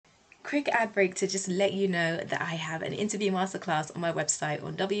quick ad break to just let you know that I have an interview masterclass on my website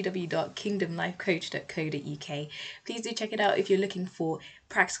on www.kingdomlifecoach.co.uk. Please do check it out if you're looking for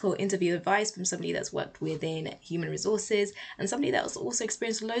practical interview advice from somebody that's worked within human resources and somebody that's also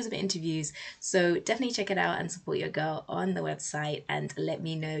experienced loads of interviews. So definitely check it out and support your girl on the website and let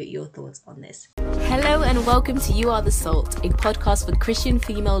me know your thoughts on this. Hello and welcome to You Are the Salt, a podcast for Christian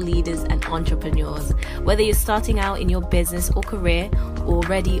female leaders and entrepreneurs. Whether you're starting out in your business or career or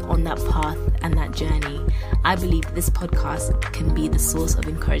already on that path and that journey, I believe this podcast can be the source of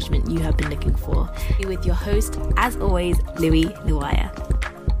encouragement you have been looking for. With your host, as always, Louie Luaya.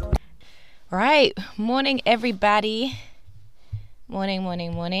 Right, morning everybody.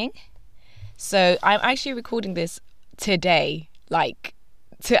 Morning. So I'm actually recording this today,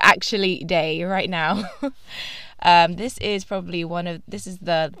 to actually day right now. This is probably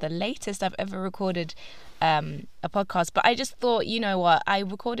the latest I've ever recorded a podcast, but I just thought, you know what, I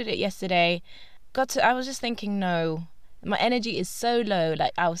recorded it yesterday, I was just thinking, no, my energy is so low,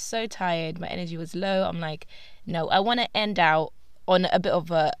 I was so tired, my energy was low. I'm like, no, I want to end out on a bit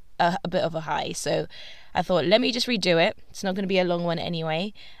of a high. So I thought, let me just redo it. It's not going to be a long one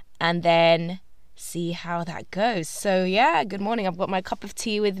anyway, and then see how that goes. So yeah, good morning. I've got my cup of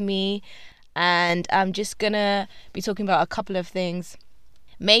tea with me and I'm just gonna be talking about a couple of things,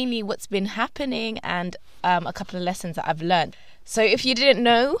 mainly what's been happening and a couple of lessons that I've learned. So if you didn't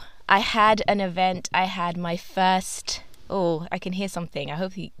know, I had an event. I had my first, I can hear something. I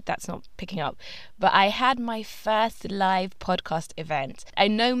hope that's not picking up. But I had my first live podcast event. I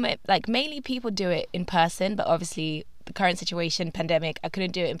know mainly people do it in person, but obviously the current situation, pandemic, I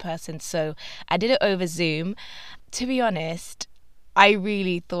couldn't do it in person. So I did it over Zoom. To be honest, I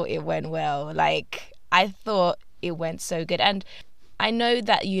really thought it went well. I thought it went so good. And I know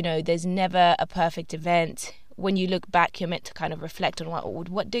that, there's never a perfect event. When you look back, you're meant to kind of reflect on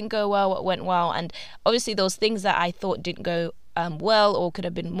what didn't go well, what went well. And obviously those things that I thought didn't go well or could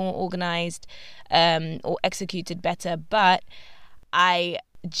have been more organized or executed better. But I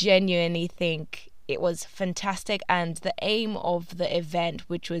genuinely think it was fantastic. And the aim of the event,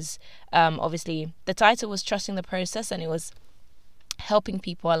 which was obviously the title was Trusting the Process, and it was helping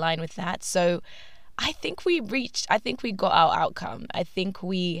people align with that. So I think we got our outcome. I think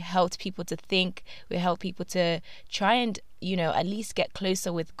we helped people to think, we helped people to try and, at least get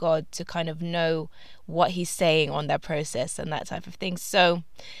closer with God, to kind of know what he's saying on their process and that type of thing. So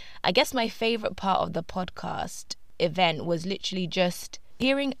I guess my favorite part of the podcast event was literally just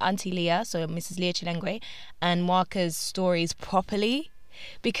hearing Auntie Leah, so Mrs. Leah Chilengwe, and Marka's stories properly,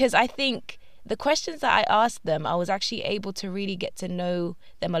 because I think the questions that I asked them, I was actually able to really get to know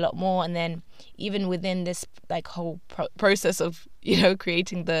them a lot more. And then even within this whole process of,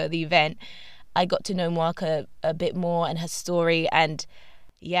 creating the event, I got to know Marka a bit more and her story. And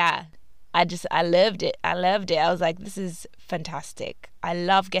yeah, I loved it. I was like, this is fantastic. I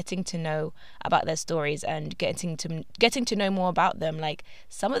love getting to know about their stories and getting to know more about them.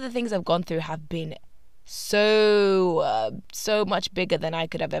 Some of the things I've gone through have been so much bigger than I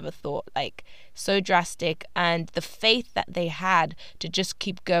could have ever thought, so drastic, and the faith that they had to just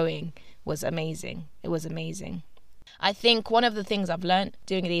keep going was amazing. It was amazing. I think one of the things I've learned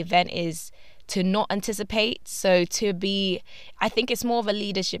during the event is to not anticipate. I think it's more of a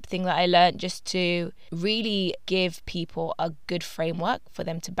leadership thing that I learned, just to really give people a good framework for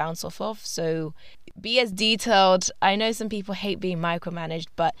them to bounce off of. So be as detailed. I know some people hate being micromanaged,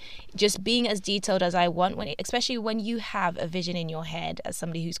 but just being as detailed as I want, especially when you have a vision in your head as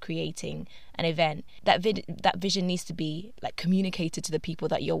somebody who's creating an event, that vision needs to be communicated to the people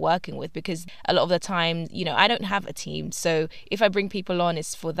that you're working with, because a lot of the time, I don't have a team. So if I bring people on,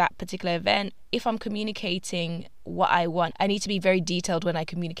 it's for that particular event. If I'm communicating what I want, I need to be very detailed when I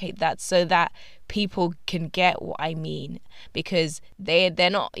communicate that, so that people can get what I mean, because they're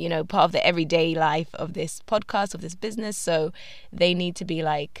not, part of the everyday life of this podcast, of this business. So they need to be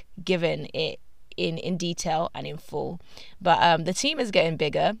given it in detail and in full. But the team is getting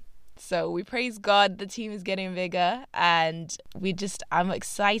bigger. So we praise God, the team is getting bigger, and I'm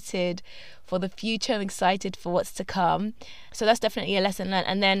excited for the future. I'm excited for what's to come. So that's definitely a lesson learned.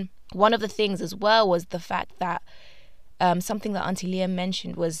 And then one of the things as well was the fact that something that Auntie Leah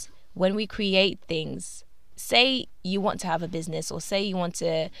mentioned was, when we create things, say you want to have a business, or say you want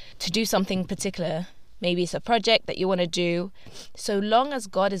to do something particular, maybe it's a project that you want to do, so long as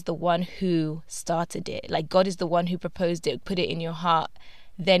God is the one who started it, God is the one who proposed it, put it in your heart,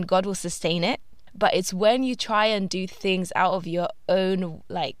 then God will sustain it. But it's when you try and do things out of your own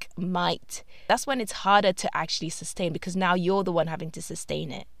might, that's when it's harder to actually sustain, because now you're the one having to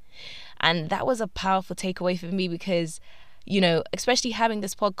sustain it. And that was a powerful takeaway for me, because especially having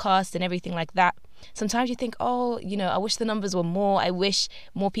this podcast and everything like that, sometimes you think, oh, I wish the numbers were more. I wish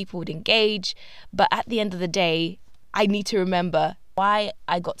more people would engage. But at the end of the day, I need to remember why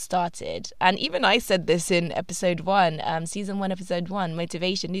I got started. And even I said this in episode 1, season 1, episode 1,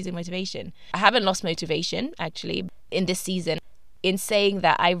 motivation, losing motivation. I haven't lost motivation, actually, in this season, in saying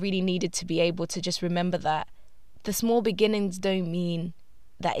that I really needed to be able to just remember that the small beginnings don't mean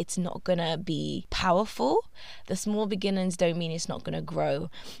that it's not gonna be powerful. The small beginnings don't mean it's not gonna grow.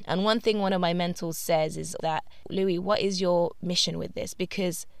 And one thing one of my mentors says is that, Louis, what is your mission with this?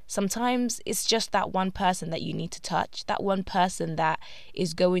 Because sometimes it's just that one person that you need to touch, that one person that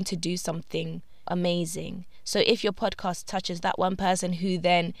is going to do something amazing. So if your podcast touches that one person who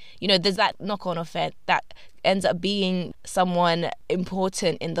then, there's that knock-on effect that ends up being someone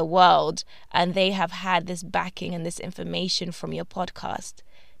important in the world, and they have had this backing and this information from your podcast,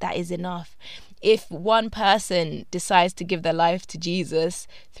 that is enough. If one person decides to give their life to Jesus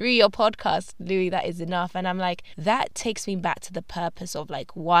through your podcast, Louis, that is enough. And I'm like, that takes me back to the purpose of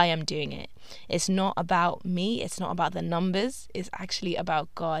why I'm doing it. It's not about me. It's not about the numbers. It's actually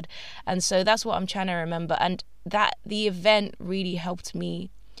about God. And so that's what I'm trying to remember. And that the event really helped me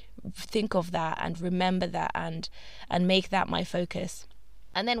think of that and remember that and make that my focus.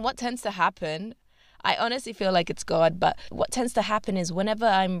 And then what tends to happen, I honestly feel like it's God, but what tends to happen is whenever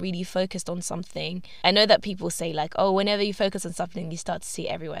I'm really focused on something, I know that people say whenever you focus on something, you start to see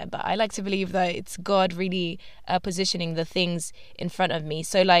it everywhere. But I like to believe that it's God really positioning the things in front of me.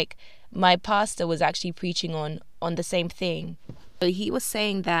 So my pastor was actually preaching on the same thing. So he was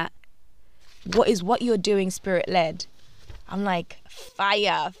saying that what you're doing spirit-led. I'm like,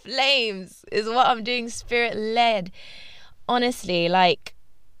 fire, flames is what I'm doing spirit-led. Honestly,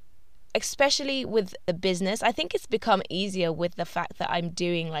 especially with the business, I think it's become easier with the fact that I'm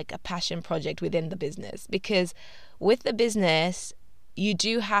doing a passion project within the business, because with the business, you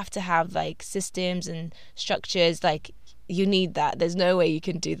do have to have systems and structures. You need that. There's no way you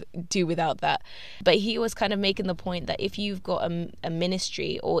can do without that. But he was kind of making the point that if you've got a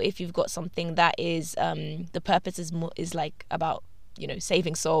ministry, or if you've got something that is the purpose is about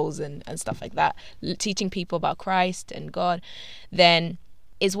saving souls and stuff like that, teaching people about Christ and God, then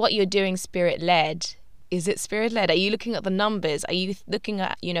is what you're doing spirit-led? Is it spirit-led? Are you looking at the numbers? Are you looking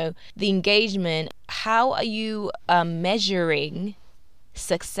at, the engagement? How are you measuring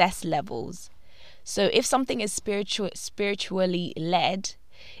success levels? So if something is spiritually led,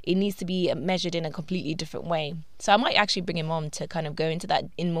 it needs to be measured in a completely different way. So I might actually bring him on to kind of go into that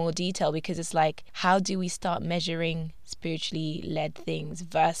in more detail, because it's how do we start measuring spiritually led things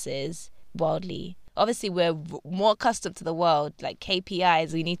versus worldly? Obviously, we're more accustomed to the world,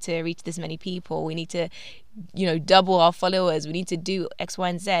 KPIs. We need to reach this many people. We need to, double our followers. We need to do X, Y,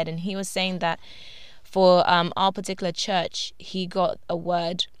 and Z. And he was saying that for our particular church, he got a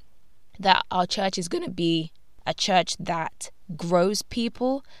word that our church is going to be a church that grows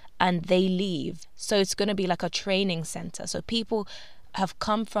people and they leave. So it's going to be like a training center. So people have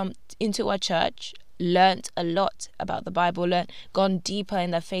come into our church, learnt a lot about the Bible, gone deeper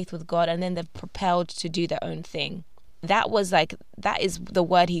in their faith with God, and then they're propelled to do their own thing. That is the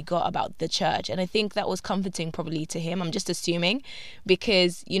word he got about the church. And I think that was comforting probably to him. I'm just assuming,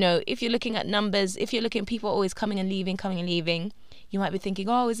 because, if you're looking at numbers, if you're looking at people always coming and leaving, you might be thinking,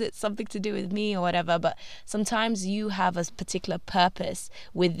 oh, is it something to do with me or whatever? But sometimes you have a particular purpose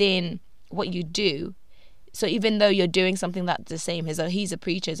within what you do. So even though you're doing something that's the same, he's a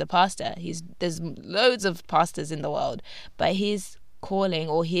preacher, he's a pastor, there's loads of pastors in the world, but his calling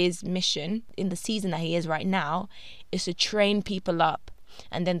or his mission in the season that he is right now is to train people up,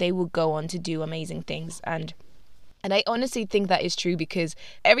 and then they will go on to do amazing things. And I honestly think that is true, because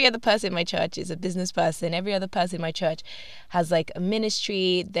every other person in my church is a business person. Every other person in my church has a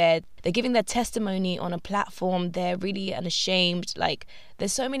ministry. They're giving their testimony on a platform. They're really unashamed.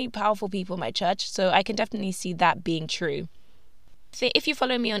 There's so many powerful people in my church. So I can definitely see that being true. So if you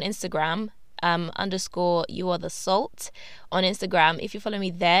follow me on Instagram, _ you are the salt on Instagram. If you follow me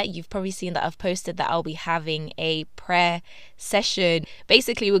there, you've probably seen that I've posted that I'll be having a prayer session.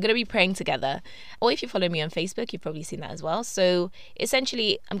 Basically, we're going to be praying together. Or if you follow me on Facebook, you've probably seen that as well. So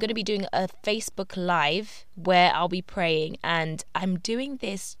essentially, I'm going to be doing a Facebook Live where I'll be praying, and I'm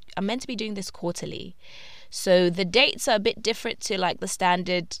meant to be doing this quarterly. So the dates are a bit different to the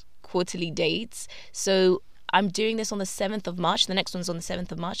standard quarterly dates. So I'm doing this on the 7th of March. The next one's on the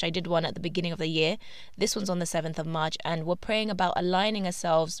 7th of March. I did one at the beginning of the year. This one's on the 7th of March. And we're praying about aligning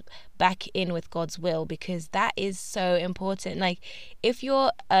ourselves back in with God's will, because that is so important. If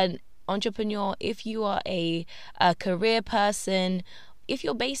you're an entrepreneur, if you are a career person, if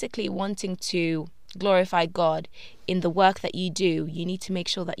you're basically wanting to glorify God in the work that you do, you need to make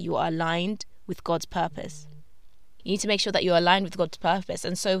sure that you are aligned with God's purpose. You need to make sure that you're aligned with God's purpose.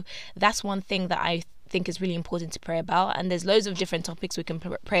 And so that's one thing that I think is really important to pray about. And there's loads of different topics we can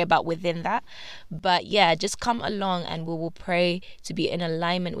pray about within that. But yeah, just come along and we will pray to be in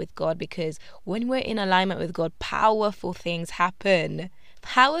alignment with God, because when we're in alignment with God, powerful things happen.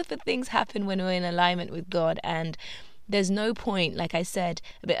 Powerful things happen when we're in alignment with God. And there's no point, like I said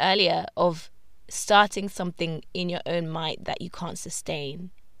a bit earlier, of starting something in your own might that you can't sustain.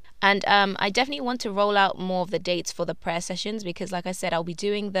 And I definitely want to roll out more of the dates for the prayer sessions, because like I said, I'll be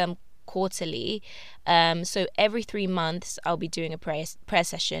doing them quarterly. So every 3 months I'll be doing a prayer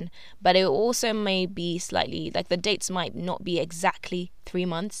session, but it also may be slightly, like the dates might not be exactly 3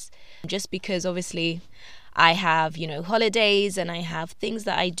 months, just because obviously I have, holidays and I have things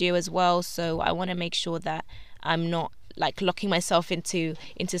that I do as well. So I want to make sure that I'm not like locking myself into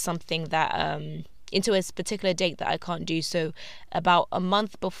something that into a particular date that I can't do. So about a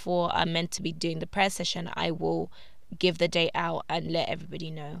month before I'm meant to be doing the prayer session, I will give the date out and let everybody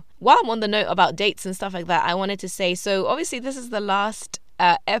know. While I'm on the note about dates and stuff like that, I wanted to say, so obviously this is the last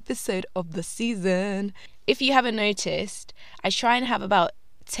episode of the season. If you haven't noticed, I try and have about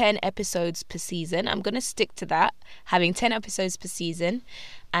 10 episodes per season. I'm going to stick to that, having 10 episodes per season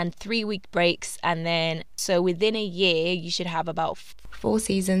and 3-week breaks. And then, so within a year, you should have about 4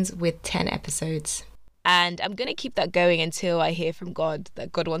 seasons with 10 episodes. And I'm going to keep that going until I hear from God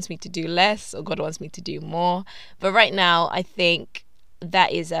that God wants me to do less or God wants me to do more. But right now, I think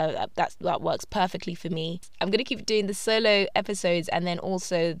that works perfectly for me. I'm going to keep doing the solo episodes and then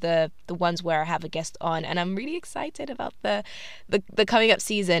also the ones where I have a guest on. And I'm really excited about the coming up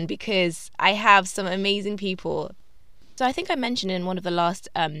season, because I have some amazing people. So I think I mentioned in one of the last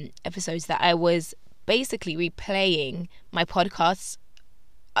episodes that I was basically replaying my podcasts.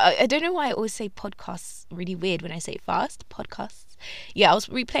 I don't know why I always say podcasts really weird when I say it fast. Podcasts. Yeah, I was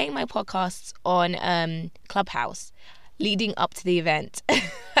replaying my podcasts on Clubhouse leading up to the event.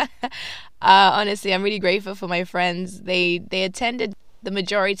 Honestly, I'm really grateful for my friends. They attended, the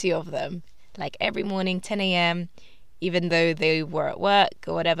majority of them, like every morning, 10 a.m., even though they were at work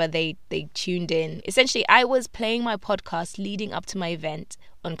or whatever, they tuned in. Essentially, I was playing my podcast leading up to my event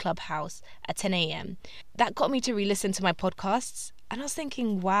on Clubhouse at 10 a.m. That got me to re-listen to my podcasts. And I was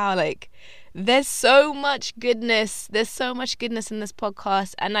thinking, wow, like, there's so much goodness. There's so much goodness in this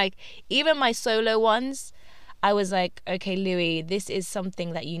podcast. And, like, even my solo ones, I was like, okay, Louis, this is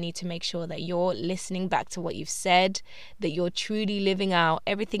something that you need to make sure that you're listening back to what you've said, that you're truly living out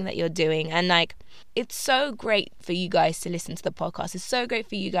everything that you're doing. And like, it's so great for you guys to listen to the podcast. It's so great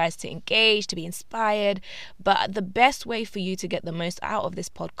for you guys to engage, to be inspired. But the best way for you to get the most out of this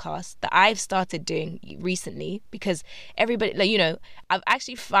podcast that I've started doing recently, because everybody, like, I've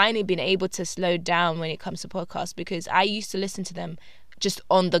actually finally been able to slow down when it comes to podcasts, because I used to listen to them just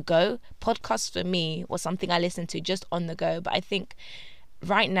on the go. Podcasts for me was something I listened to just on the go. But I think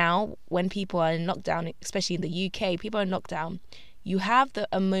right now, when people are in lockdown, especially in the UK, people are in lockdown, you have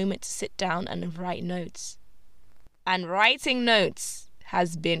a moment to sit down and write notes. And writing notes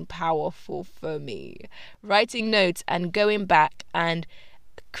has been powerful for me. Writing notes and going back and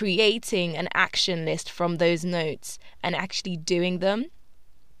creating an action list from those notes and actually doing them.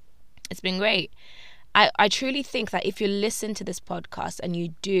 It's been great. I truly think that if you listen to this podcast and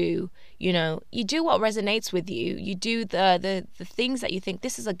you do what resonates with you, you do the things that you think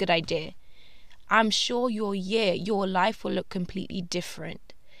this is a good idea, I'm sure your life will look completely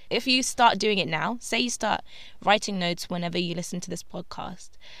different. If you start doing it now, say you start writing notes whenever you listen to this podcast,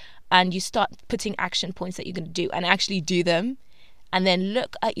 and you start putting action points that you're going to do and actually do them, and then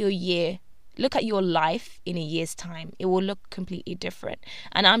look at your life in a year's time, it will look completely different.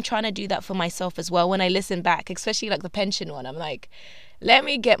 And I'm trying to do that for myself as well. When I listen back, especially like the pension one, I'm like, let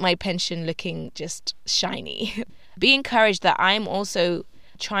me get my pension looking just shiny. Be encouraged that I'm also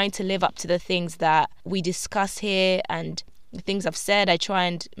trying to live up to the things that we discuss here, and the things I've said, I try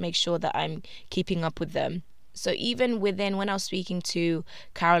and make sure that I'm keeping up with them. So even within, when I was speaking to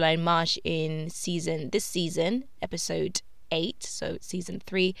Caroline Marsh in this season, episode 8, so season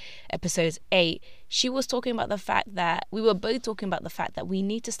 3, episode 8, she was talking about the fact that we were both talking about the fact that we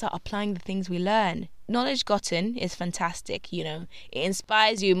need to start applying the things we learn. Knowledge gotten is fantastic, it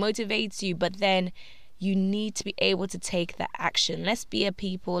inspires you, motivates you, but then you need to be able to take that action. Let's be a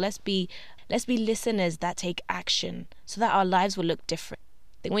people, let's be listeners that take action, so that our lives will look different.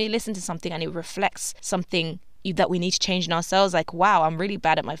 When you listen to something and it reflects something that we need to change in ourselves, like, wow, I'm really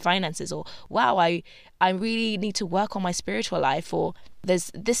bad at my finances, or wow, I really need to work on my spiritual life, or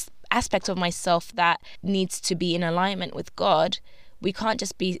there's this aspect of myself that needs to be in alignment with God. we can't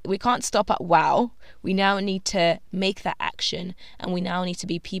stop at wow. We now need to make that action, and we now need to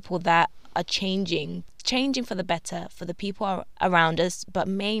be people that are changing for the better for the people around us, but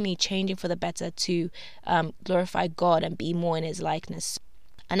mainly changing for the better to glorify God and be more in his likeness.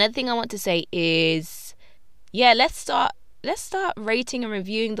 Another thing I want to say is, let's start rating and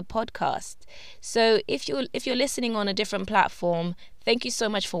reviewing the podcast. So if you're listening on a different platform, thank you so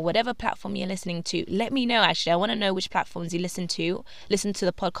much for whatever platform you're listening to. Let me know, actually. I want to know which platforms you listen to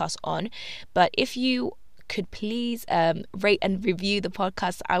the podcast on. But if you could please rate and review the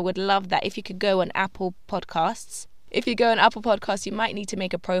podcast, I would love that. If you could go on Apple Podcasts. If you go on Apple Podcasts, you might need to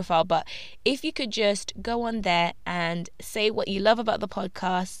make a profile. But if you could just go on there and say what you love about the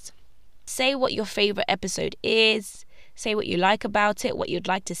podcast, say what your favorite episode is, say what you like about it, what you'd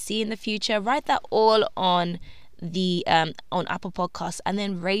like to see in the future. Write that all on the on Apple Podcasts, and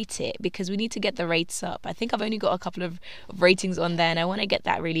then rate it, because we need to get the rates up. I think I've only got a couple of ratings on there, and I want to get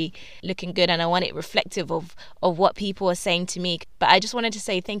that really looking good, and I want it reflective of what people are saying to me. But I just wanted to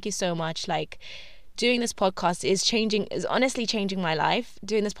say thank you so much. Like, doing this podcast is honestly changing my life.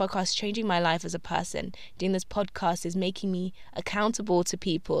 Doing this podcast is changing my life as a person. Doing this podcast is making me accountable to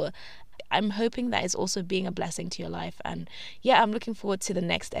people. I'm hoping that it's also being a blessing to your life. And I'm looking forward to the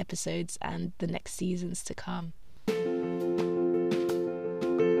next episodes and the next seasons to come.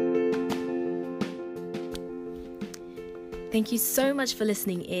 Thank you so much for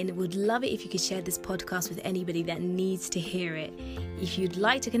listening in. Would love it if you could share this podcast with anybody that needs to hear it. If you'd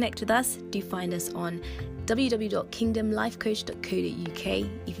like to connect with us, do find us on www.kingdomlifecoach.co.uk.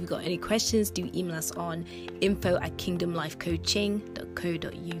 If you've got any questions, do email us on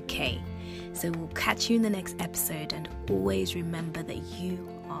info@kingdomlifecoaching.co.uk. So we'll catch you in the next episode, and always remember that you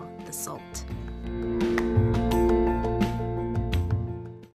are the salt.